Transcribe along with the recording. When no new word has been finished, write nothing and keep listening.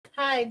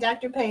Hi,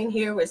 Dr. Payne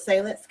here with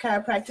Salance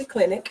Chiropractic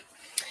Clinic.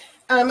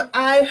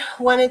 I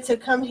wanted to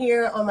come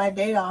here on my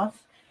day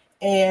off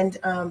and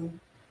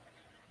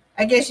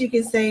I guess you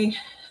can say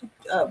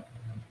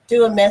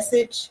do a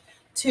message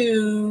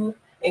to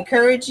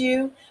encourage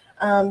you,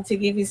 to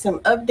give you some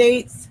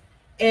updates,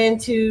 and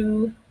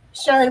to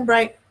shine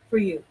bright for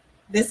you.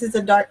 This is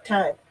a dark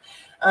time.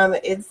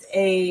 It's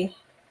a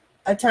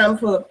time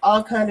full of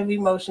all kinds of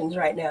emotions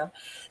right now.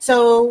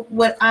 So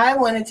what I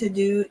wanted to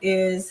do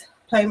is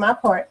play my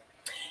part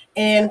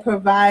and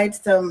provide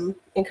some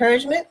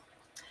encouragement,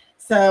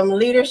 some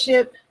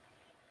leadership,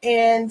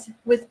 and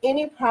with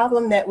any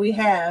problem that we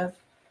have,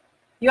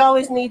 you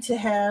always need to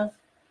have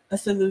a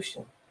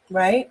solution,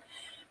 right?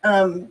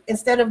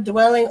 Instead of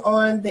dwelling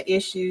on the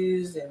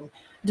issues and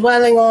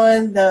dwelling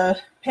on the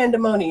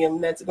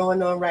pandemonium that's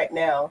going on right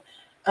now,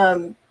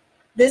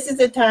 this is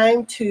a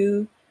time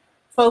to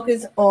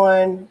focus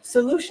on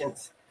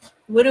solutions.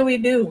 What do we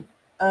do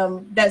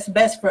that's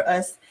best for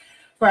us,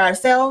 for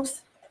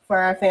ourselves, for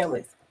our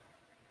families?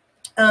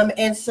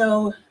 And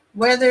so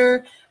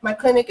whether my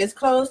clinic is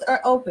closed or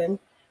open,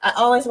 I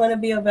always want to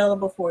be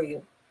available for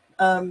you.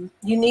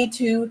 You need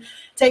to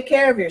take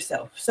care of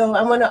yourself. So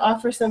I want to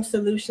offer some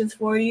solutions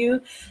for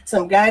you,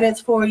 some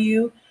guidance for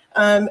you,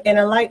 and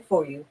a light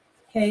for you.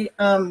 Okay.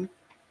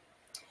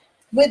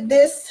 With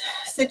this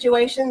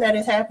situation that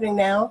is happening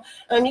now,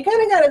 you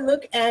kind of got to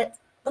look at,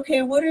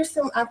 okay, what are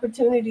some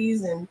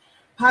opportunities and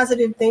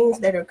positive things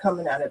that are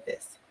coming out of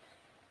this?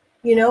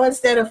 You know,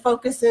 instead of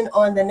focusing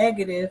on the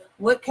negative,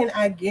 what can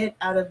I get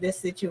out of this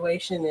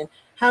situation, and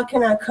how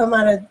can I come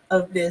out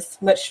of this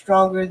much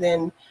stronger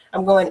than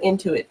I'm going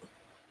into it?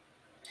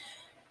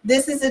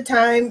 This is a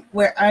time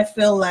where I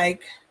feel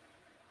like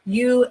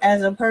you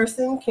as a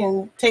person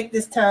can take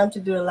this time to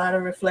do a lot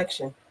of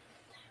reflection.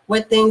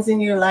 What things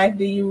in your life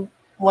do you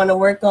want to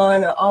work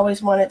on, or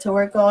always wanted to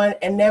work on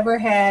and never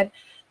had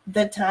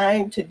the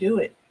time to do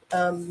it?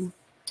 And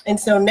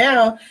so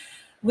now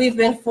we've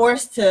been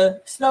forced to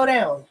slow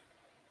down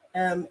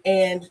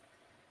and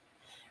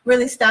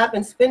really stop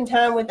and spend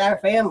time with our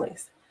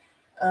families.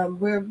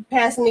 We're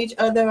passing each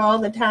other all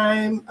the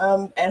time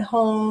at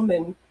home,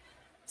 and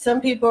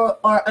some people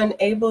are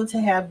unable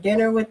to have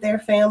dinner with their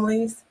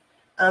families.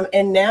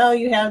 And now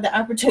you have the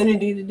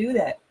opportunity to do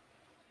that.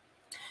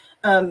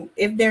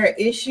 If there are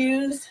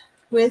issues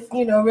with,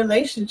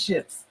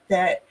 relationships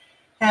that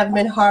have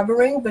been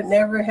harboring but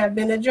never have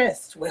been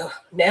addressed, well,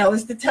 now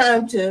is the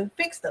time to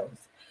fix those.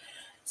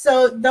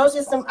 So those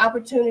are some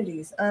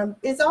opportunities.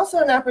 It's also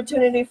an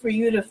opportunity for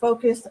you to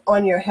focus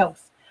on your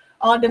health,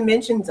 all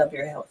dimensions of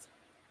your health,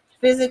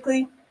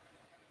 physically,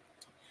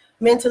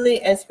 mentally,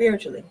 and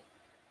spiritually.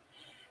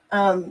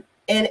 And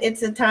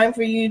it's a time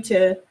for you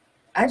to,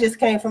 I just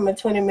came from a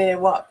 20-minute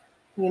walk,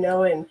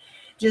 and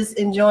just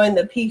enjoying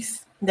the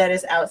peace that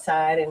is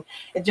outside and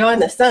enjoying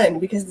the sun,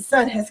 because the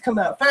sun has come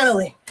out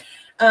finally.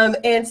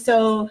 And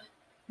so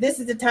this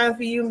is the time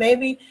for you.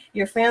 Maybe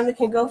your family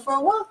can go for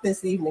a walk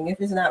this evening if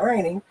it's not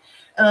raining,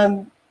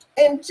 and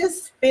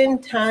just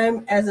spend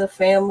time as a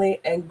family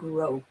and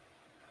grow.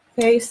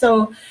 Okay,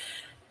 so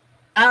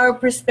our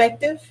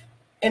perspective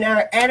and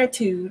our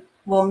attitude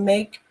will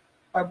make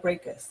or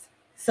break us.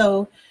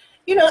 So,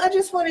 I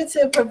just wanted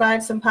to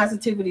provide some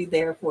positivity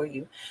there for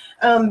you.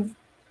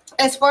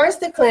 As far as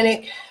the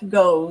clinic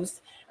goes,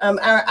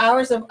 our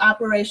hours of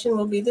operation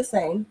will be the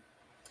same.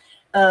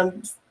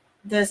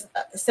 The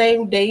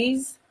same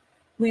days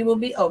we will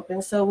be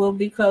open, so we'll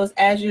be closed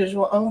as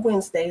usual on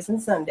Wednesdays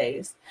and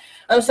Sundays.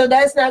 So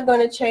that's not going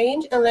to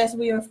change unless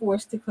we are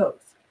forced to close.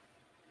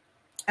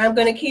 I'm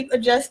going to keep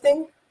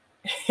adjusting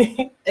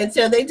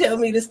until they tell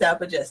me to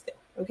stop adjusting,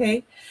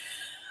 okay?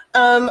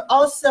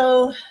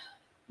 Also,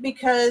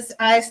 because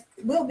I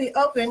will be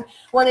open,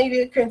 one of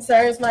your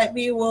concerns might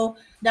be, well,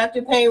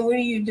 Dr. Payne, what are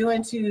you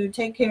doing to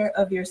take care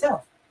of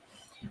yourself?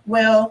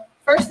 Well,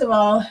 first of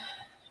all,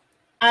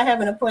 I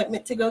have an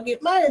appointment to go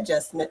get my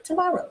adjustment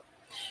tomorrow.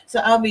 So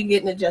I'll be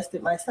getting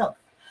adjusted myself.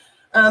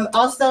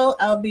 Also,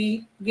 I'll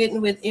be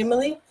getting with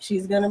Emily.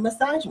 She's going to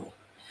massage me.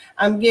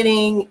 I'm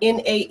getting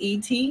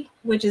NAET,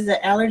 which is an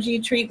allergy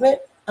treatment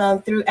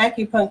through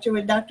acupuncture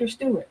with Dr.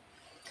 Stewart.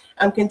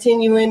 I'm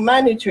continuing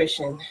my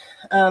nutrition.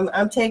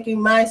 I'm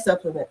taking my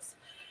supplements.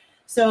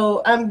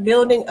 So I'm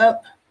building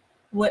up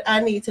what I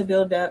need to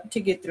build up to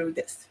get through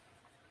this.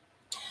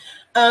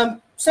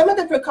 Some of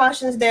the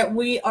precautions that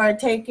we are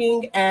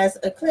taking as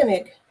a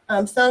clinic,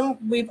 some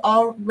we've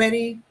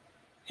already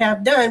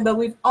have done, but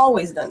we've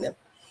always done them.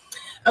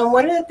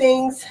 One of the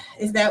things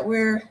is that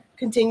we're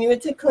continuing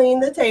to clean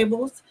the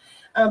tables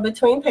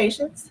between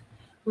patients.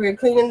 We're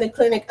cleaning the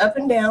clinic up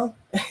and down.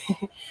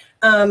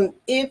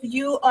 If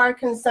you are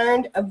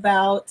concerned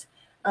about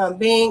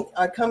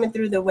coming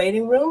through the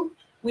waiting room,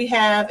 we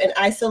have an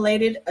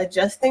isolated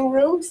adjusting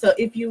room. So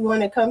if you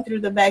want to come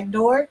through the back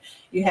door,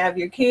 you have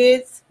your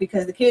kids,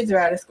 because the kids are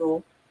out of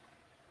school.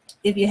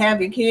 If you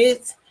have your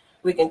kids,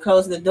 we can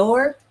close the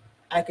door.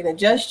 I can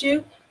adjust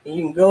you, and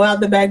you can go out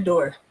the back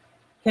door.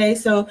 Okay,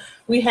 so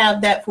we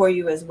have that for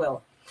you as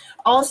well.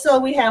 Also,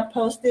 we have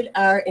posted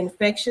our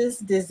infectious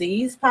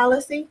disease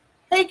policy.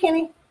 Hey,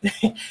 Kenny.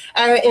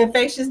 Our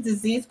infectious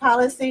disease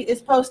policy is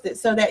posted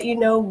so that you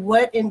know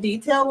what in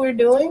detail we're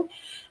doing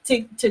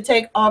to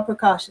take all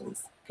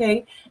precautions.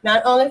 Okay,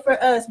 not only for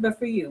us, but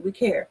for you. We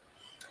care.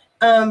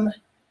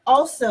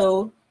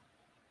 Also,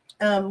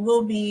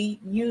 we'll be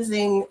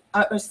using,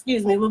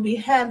 we'll be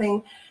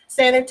having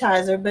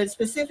sanitizer, but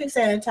specific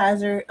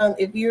sanitizer.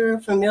 If you're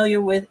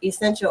familiar with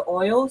essential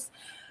oils,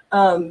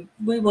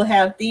 we will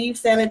have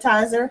Thieves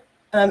sanitizer,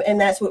 and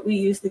that's what we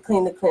use to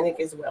clean the clinic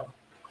as well.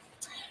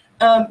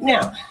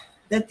 Now,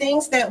 the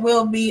things that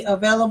will be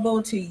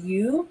available to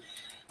you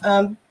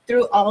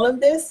through all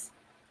of this,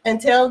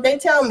 until they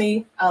tell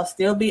me, I'll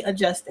still be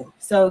adjusting.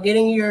 So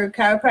getting your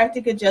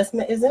chiropractic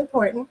adjustment is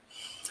important.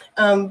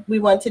 We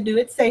want to do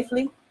it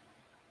safely.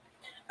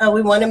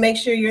 We want to make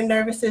sure your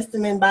nervous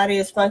system and body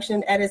is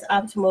functioning at its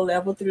optimal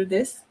level through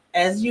this,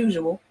 as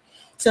usual.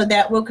 So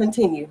that will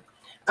continue.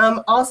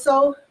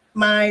 Also,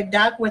 my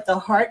Doc with a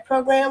Heart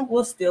program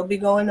will still be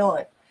going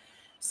on.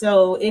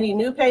 So any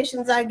new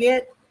patients I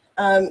get,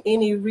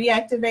 any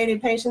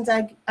reactivated patients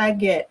I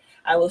get,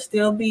 I will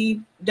still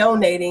be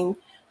donating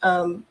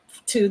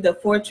to the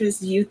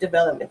Fortress Youth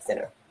Development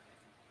Center.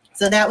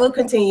 So that will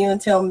continue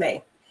until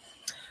May.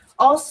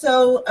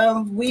 Also,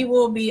 we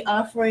will be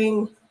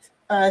offering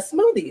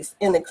smoothies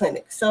in the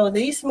clinic. So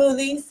these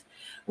smoothies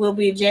will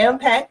be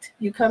jam-packed.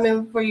 You come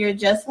in for your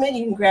adjustment,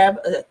 you can grab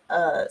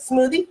a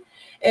smoothie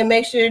and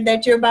make sure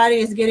that your body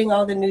is getting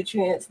all the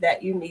nutrients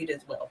that you need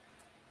as well.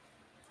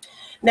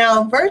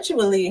 Now,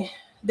 virtually,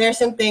 there's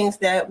some things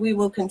that we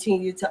will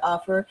continue to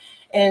offer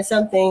and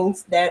some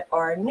things that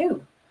are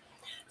new.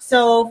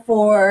 So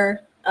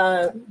for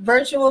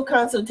virtual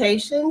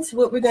consultations,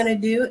 what we're going to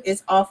do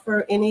is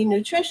offer any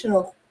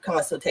nutritional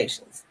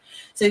consultations.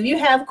 So if you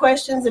have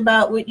questions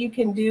about what you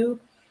can do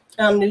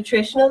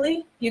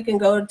nutritionally, you can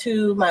go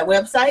to my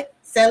website,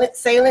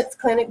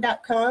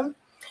 salanceclinic.com,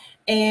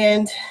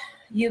 and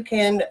you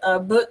can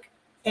book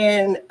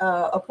an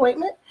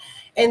appointment.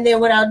 And then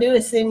what I'll do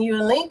is send you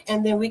a link,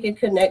 and then we can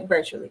connect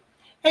virtually.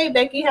 Hey,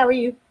 Becky, how are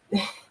you?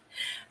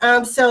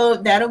 So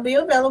that'll be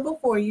available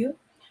for you.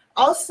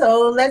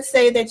 Also, let's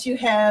say that you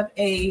have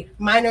a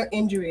minor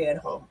injury at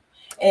home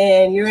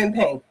and you're in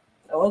pain.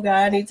 Oh, God,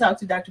 I need to talk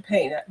to Dr.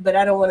 Payne, but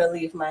I don't want to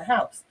leave my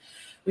house.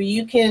 Well,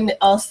 you can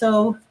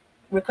also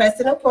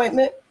request an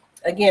appointment.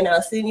 Again,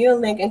 I'll send you a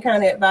link and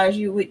kind of advise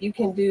you what you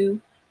can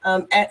do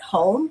at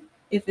home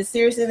if it's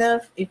serious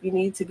enough, if you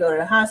need to go to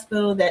the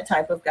hospital, that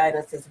type of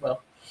guidance as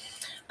well.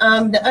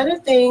 The other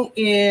thing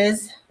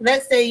is,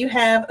 let's say you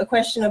have a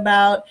question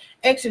about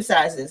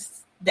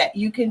exercises that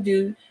you can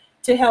do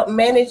to help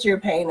manage your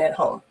pain at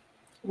home.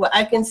 Well,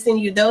 I can send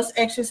you those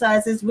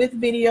exercises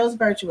with videos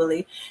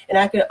virtually, and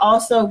I can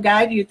also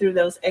guide you through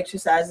those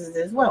exercises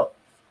as well.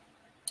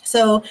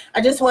 So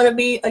I just want to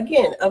be,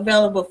 again,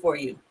 available for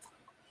you.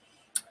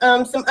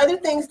 Some other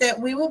things that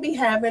we will be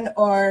having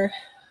are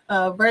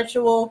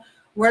virtual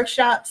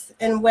workshops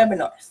and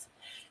webinars.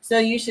 So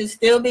you should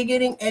still be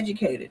getting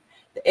educated.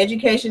 The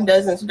education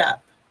doesn't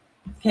stop,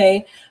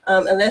 okay?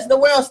 Unless the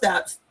world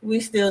stops, we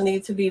still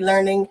need to be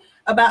learning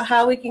about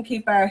how we can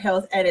keep our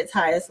health at its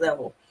highest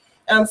level.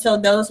 So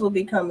those will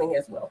be coming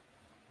as well.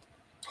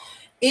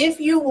 If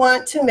you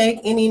want to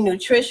make any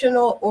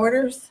nutritional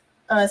orders,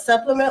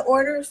 supplement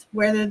orders,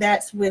 whether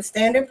that's with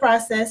Standard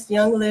Process,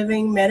 Young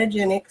Living,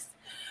 Metagenics,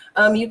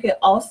 you can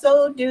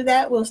also do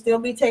that. We'll still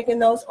be taking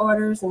those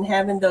orders and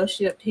having those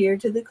shipped here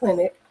to the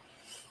clinic.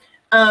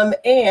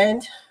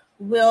 And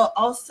we'll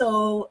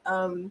also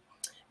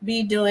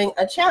be doing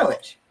a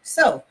challenge.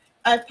 So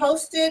I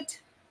posted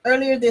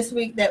earlier this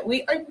week that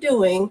we are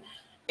doing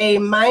a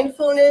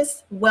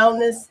mindfulness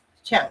wellness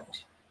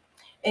challenge.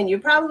 And you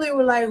probably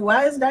were like,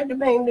 why is Dr.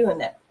 Payne doing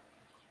that?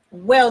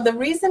 Well, the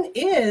reason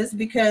is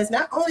because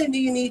not only do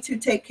you need to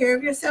take care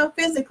of yourself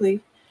physically,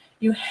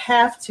 you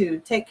have to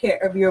take care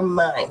of your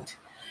mind.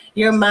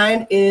 Your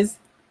mind is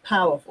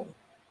powerful.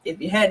 If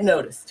you hadn't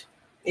noticed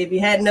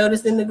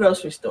in the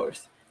grocery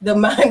stores, the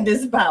mind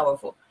is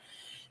powerful.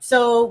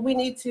 So we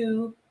need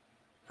to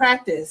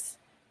practice.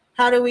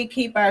 How do we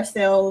keep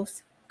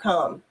ourselves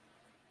calm?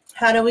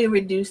 How do we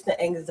reduce the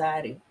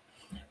anxiety?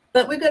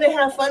 But we're going to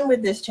have fun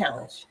with this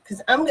challenge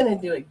because I'm going to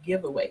do a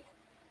giveaway.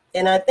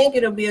 And I think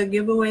it'll be a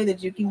giveaway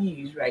that you can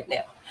use right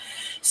now.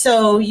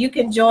 So you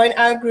can join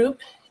our group.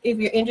 If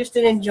you're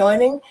interested in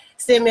joining,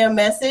 send me a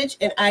message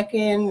and I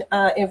can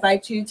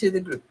invite you to the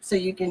group so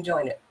you can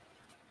join it.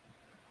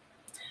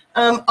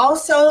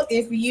 Also,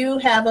 if you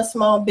have a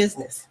small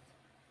business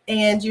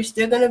and you're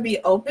still going to be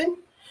open,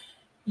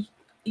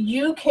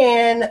 you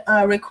can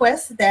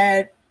request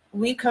that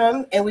we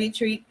come and we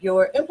treat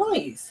your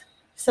employees.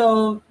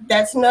 So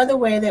that's another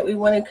way that we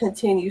want to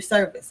continue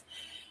service.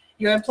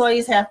 Your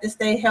employees have to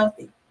stay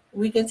healthy.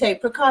 We can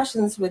take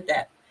precautions with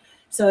that.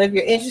 So if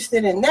you're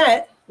interested in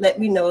that, let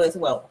me know as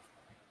well.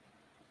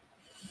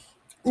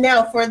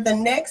 Now for the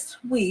next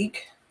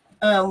week,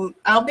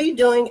 I'll be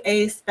doing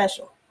a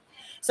special.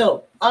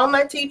 So all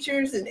my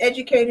teachers and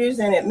educators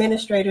and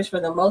administrators for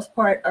the most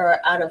part are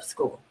out of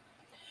school.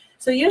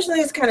 So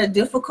usually it's kind of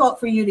difficult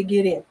for you to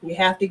get in. You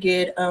have to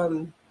get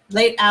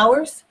late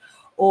hours,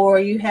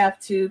 or you have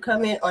to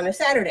come in on a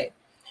Saturday.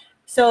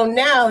 So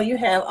now you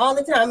have all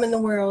the time in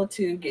the world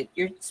to get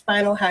your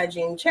spinal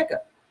hygiene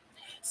checkup.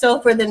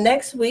 So for the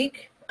next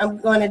week, I'm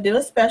going to do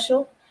a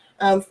special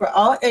for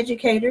all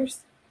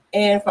educators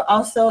and for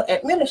also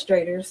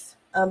administrators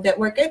that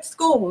work at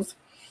schools.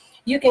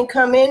 You can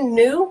come in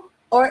new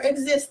or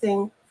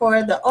existing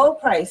for the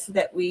old price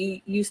that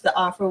we used to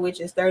offer,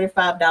 which is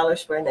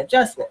 $35 for an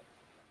adjustment.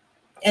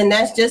 And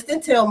that's just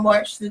until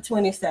March the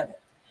 27th.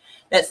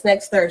 That's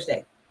next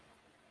Thursday.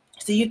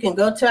 So you can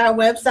go to our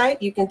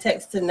website. You can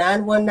text to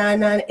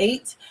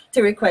 91998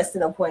 to request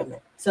an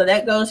appointment. So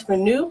that goes for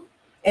new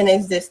and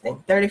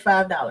existing,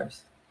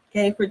 $35,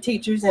 okay, for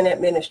teachers and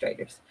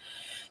administrators.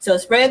 So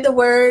spread the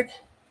word.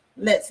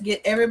 Let's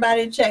get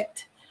everybody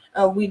checked.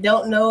 We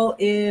don't know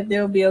if there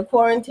will be a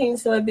quarantine,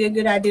 so it'd be a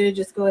good idea to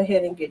just go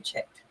ahead and get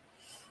checked.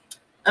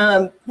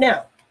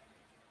 Now,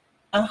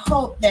 I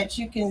hope that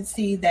you can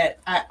see that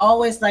I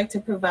always like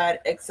to provide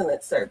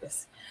excellent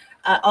service.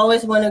 I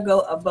always want to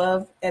go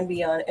above and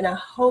beyond, and I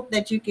hope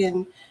that you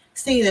can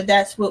see that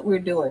that's what we're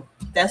doing.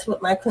 That's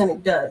what my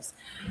clinic does.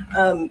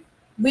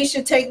 We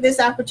should take this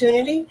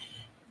opportunity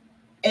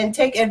and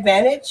take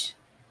advantage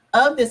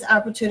of this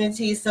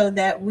opportunity so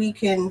that we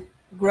can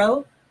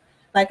grow.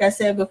 Like I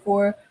said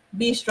before,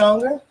 be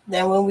stronger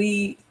than when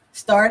we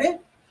started.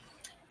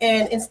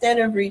 And instead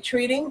of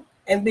retreating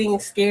and being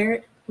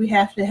scared, we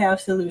have to have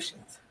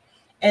solutions.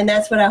 And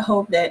that's what I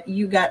hope that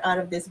you got out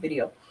of this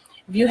video.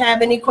 If you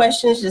have any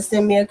questions, just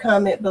send me a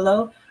comment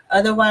below.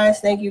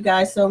 Otherwise, thank you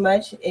guys so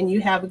much, and you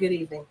have a good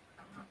evening.